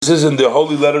This is in the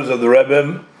Holy Letters of the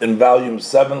Rebbe in volume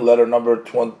 7, letter number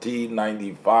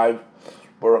 2095,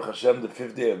 Baruch Hashem, the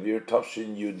 5th day of year,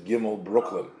 Tafshin Yud Gimel,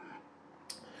 Brooklyn.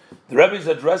 The Rebbe is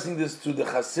addressing this to the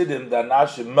Hasidim, the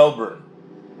Anash in Melbourne,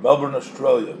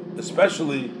 Australia,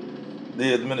 especially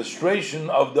the administration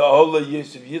of the Ahola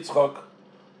Yosef Yitzchak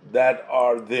that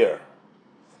are there.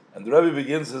 And the Rebbe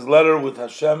begins his letter with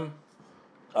Hashem,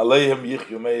 Aleihim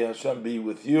Yichyu, may Hashem be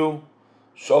with you,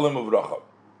 Shalom Uvracha.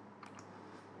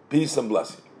 Peace and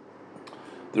blessing.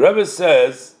 The Rebbe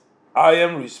says, I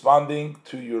am responding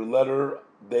to your letter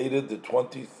dated the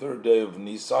 23rd day of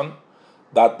Nisan, ...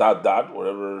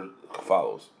 whatever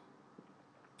follows.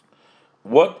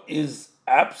 What is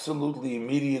absolutely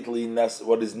immediately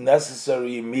what is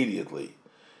necessary immediately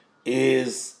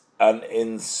is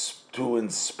to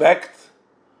inspect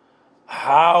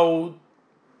how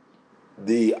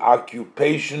the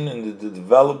occupation and the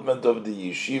development of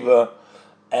the yeshiva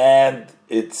and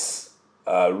it's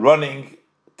running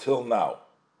till now.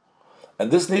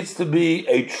 And this needs to be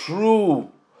a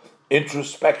true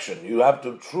introspection. You have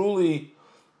to truly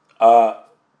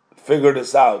figure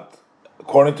this out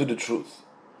according to the truth.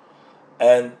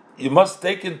 And you must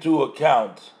take into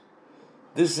account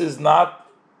this is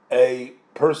not a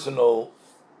personal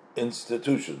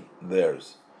institution,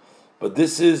 theirs. But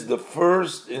this is the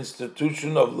first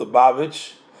institution of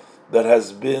Lubavitch that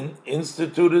has been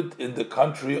instituted in the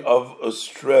country of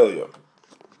Australia.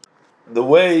 The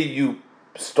way you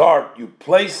start, you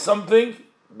place something,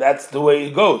 that's the way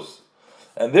it goes.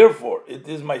 And therefore, it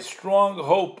is my strong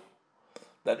hope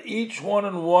that each one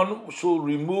and one shall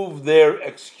remove their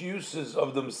excuses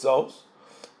of themselves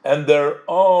and their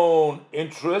own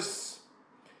interests,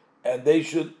 and they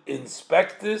should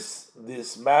inspect this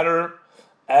matter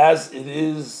as it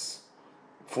is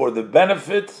for the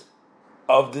benefit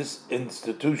of this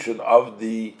institution, of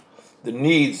the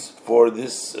needs for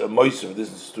this moise of this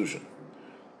institution.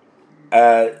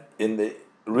 In the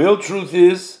real truth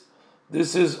is,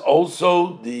 this is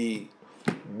also the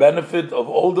benefit of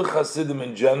all the Hasidim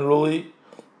in generally,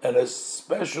 and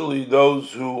especially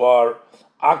those who are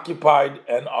occupied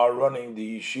and are running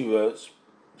the yeshiva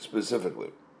specifically.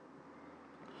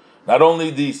 Not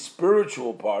only the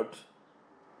spiritual part,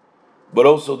 but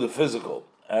also the physical,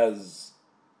 as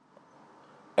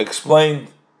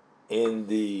explained in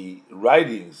the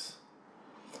writings,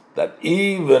 that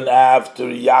even after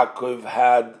Yaakov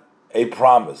had a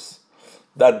promise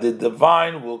that the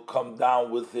divine will come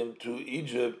down with him to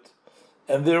Egypt,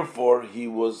 and therefore he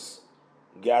was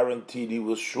guaranteed, he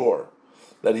was sure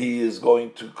that he is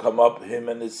going to come up, him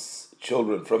and his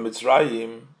children, from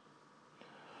Mitzrayim,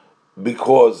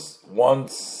 because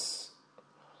once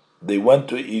they went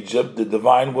to Egypt, the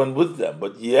divine went with them.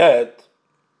 But yet,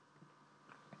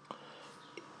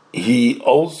 he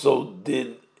also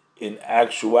did, in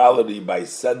actuality, by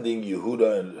sending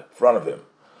Yehuda in front of him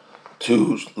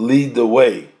to lead the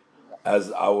way,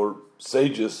 as our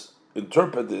sages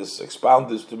interpret this, expound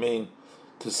this to mean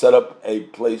to set up a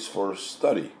place for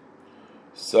study.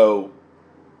 So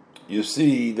you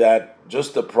see that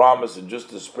just the promise and just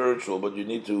the spiritual, but you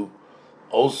need to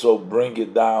also bring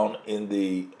it down in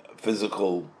the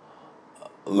physical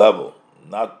level,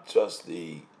 not just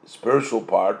the spiritual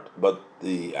part, but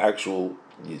the actual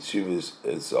yeshiva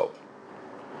itself.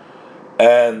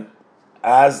 And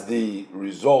as the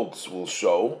results will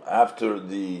show, after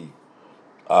the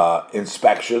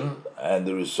inspection and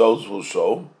the results will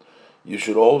show, you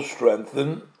should all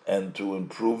strengthen and to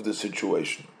improve the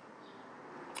situation.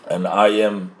 And I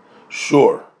am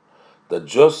sure that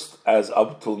just as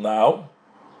up till now,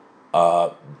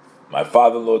 my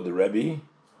father-in-law, the Rebbe,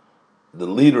 the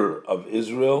leader of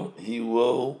Israel, he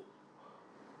will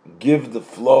give the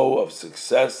flow of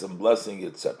success and blessing,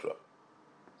 etc.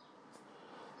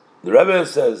 The Rebbe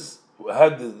says,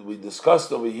 we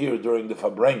discussed over here during the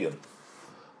Farbrengen,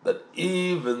 that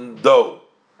even though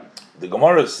the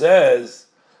Gemara says,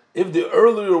 if the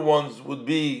earlier ones would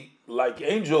be like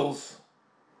angels,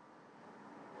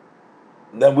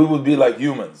 then we would be like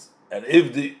humans. And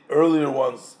if the earlier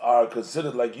ones are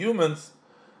considered like humans,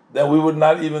 then we would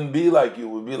not even be like you.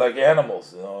 We'd be like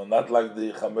animals, not like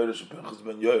the Chamer Shepinchas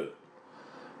ben Yoel.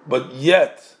 But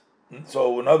yet,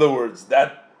 so in other words,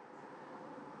 that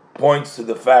points to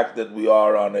the fact that we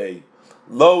are on a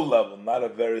low level, not a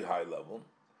very high level.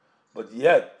 But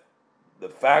yet, the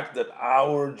fact that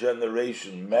our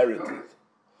generation merited,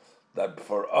 that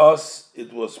for us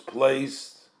it was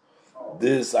placed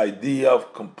this idea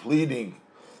of completing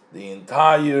the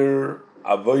entire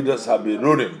Avodas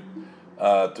HaBirurim,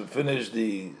 to finish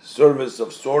the service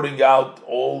of sorting out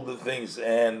all the things,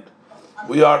 and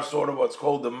we are sort of what's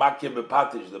called the Makkeh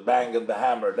Bepatish, the bang and the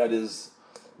hammer. That is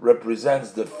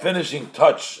represents the finishing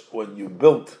touch when you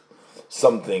built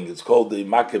something. It's called the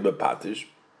makeh bepatish.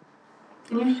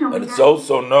 And it's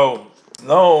also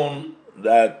known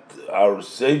that our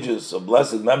sages of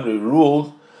blessed memory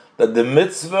ruled that the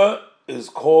mitzvah is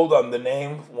called on the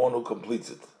name of one who completes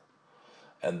it.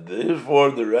 And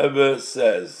therefore the Rebbe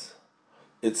says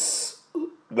it's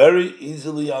very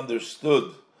easily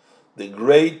understood the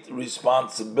great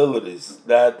responsibilities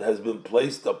that has been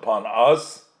placed upon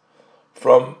us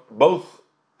from both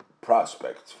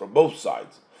prospects, from both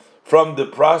sides. From the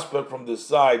prospect, from the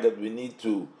side that we need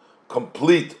to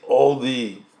complete all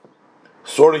the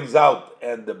sortings out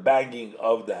and the banging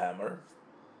of the hammer,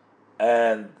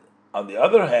 and on the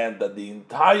other hand, that the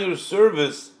entire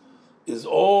service is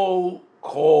all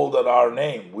called at our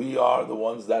name. We are the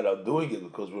ones that are doing it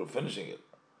because we're finishing it.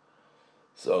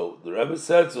 So the Rebbe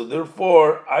said, so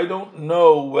therefore, I don't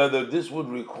know whether this would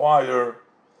require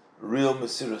real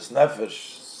Mesiras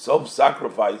Nefesh,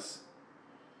 self-sacrifice,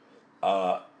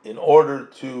 in order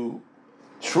to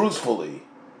truthfully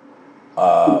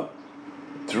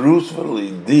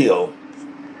deal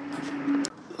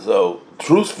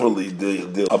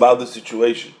about the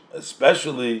situation,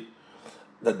 especially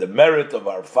that the merit of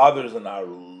our fathers and our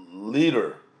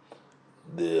leader,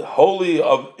 the Holy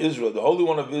of Israel, the Holy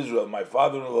One of Israel, my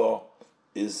father-in-law,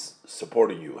 is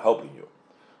supporting you, helping you.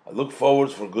 I look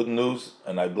forward for good news,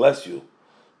 and I bless you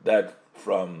that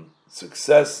from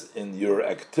success in your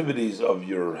activities of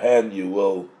your hand, you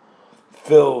will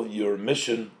fill your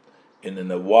mission in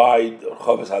a wide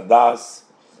Chavas Hadas,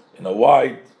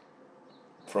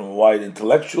 from a wide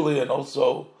intellectually, and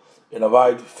also in a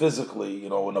wide physically,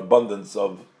 an abundance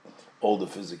of all the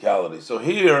physicality. So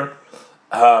here,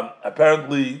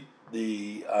 apparently,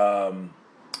 the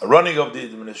running of the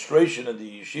administration of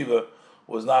the yeshiva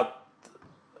was not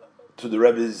to the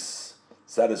Rebbe's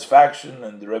satisfaction,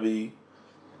 and the Rebbe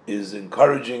is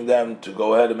encouraging them to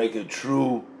go ahead and make a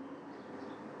true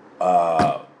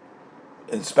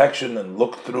inspection and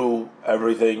look through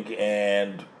everything.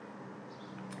 And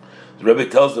the Rebbe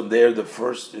tells them they're the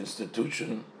first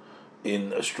institution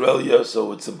in Australia,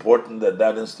 so it's important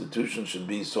that institution should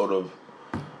be sort of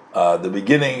the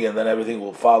beginning, and then everything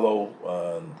will follow.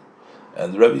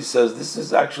 And the Rebbe says this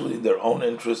is actually in their own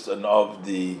interest and of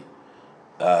the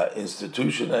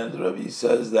institution. And the Rebbe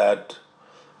says that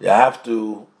you have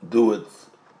to do it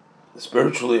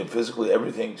spiritually and physically.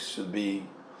 Everything should be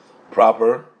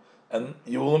proper, and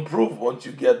you will improve once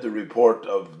you get the report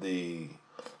of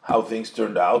how things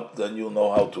turned out. Then you'll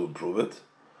know how to improve it.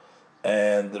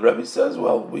 And the Rebbe says,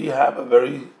 well, we have a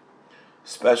very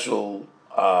special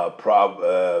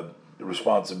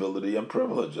responsibility and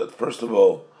privilege. That first of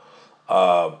all,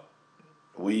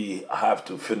 we have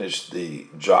to finish the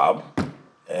job,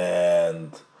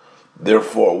 and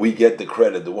therefore we get the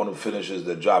credit. The one who finishes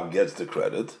the job gets the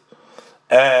credit.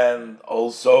 And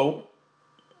also,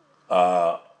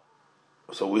 so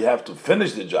we have to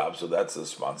finish the job, so that's a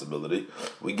responsibility.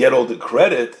 We get all the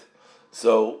credit,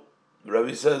 so the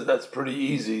Rebbe says that's pretty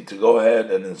easy to go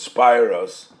ahead and inspire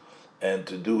us and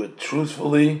to do it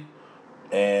truthfully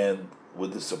and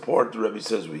with the support the Rebbe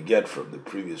says we get from the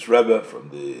previous Rebbe, from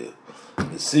the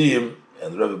Siyum,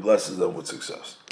 and the Rebbe blesses them with success.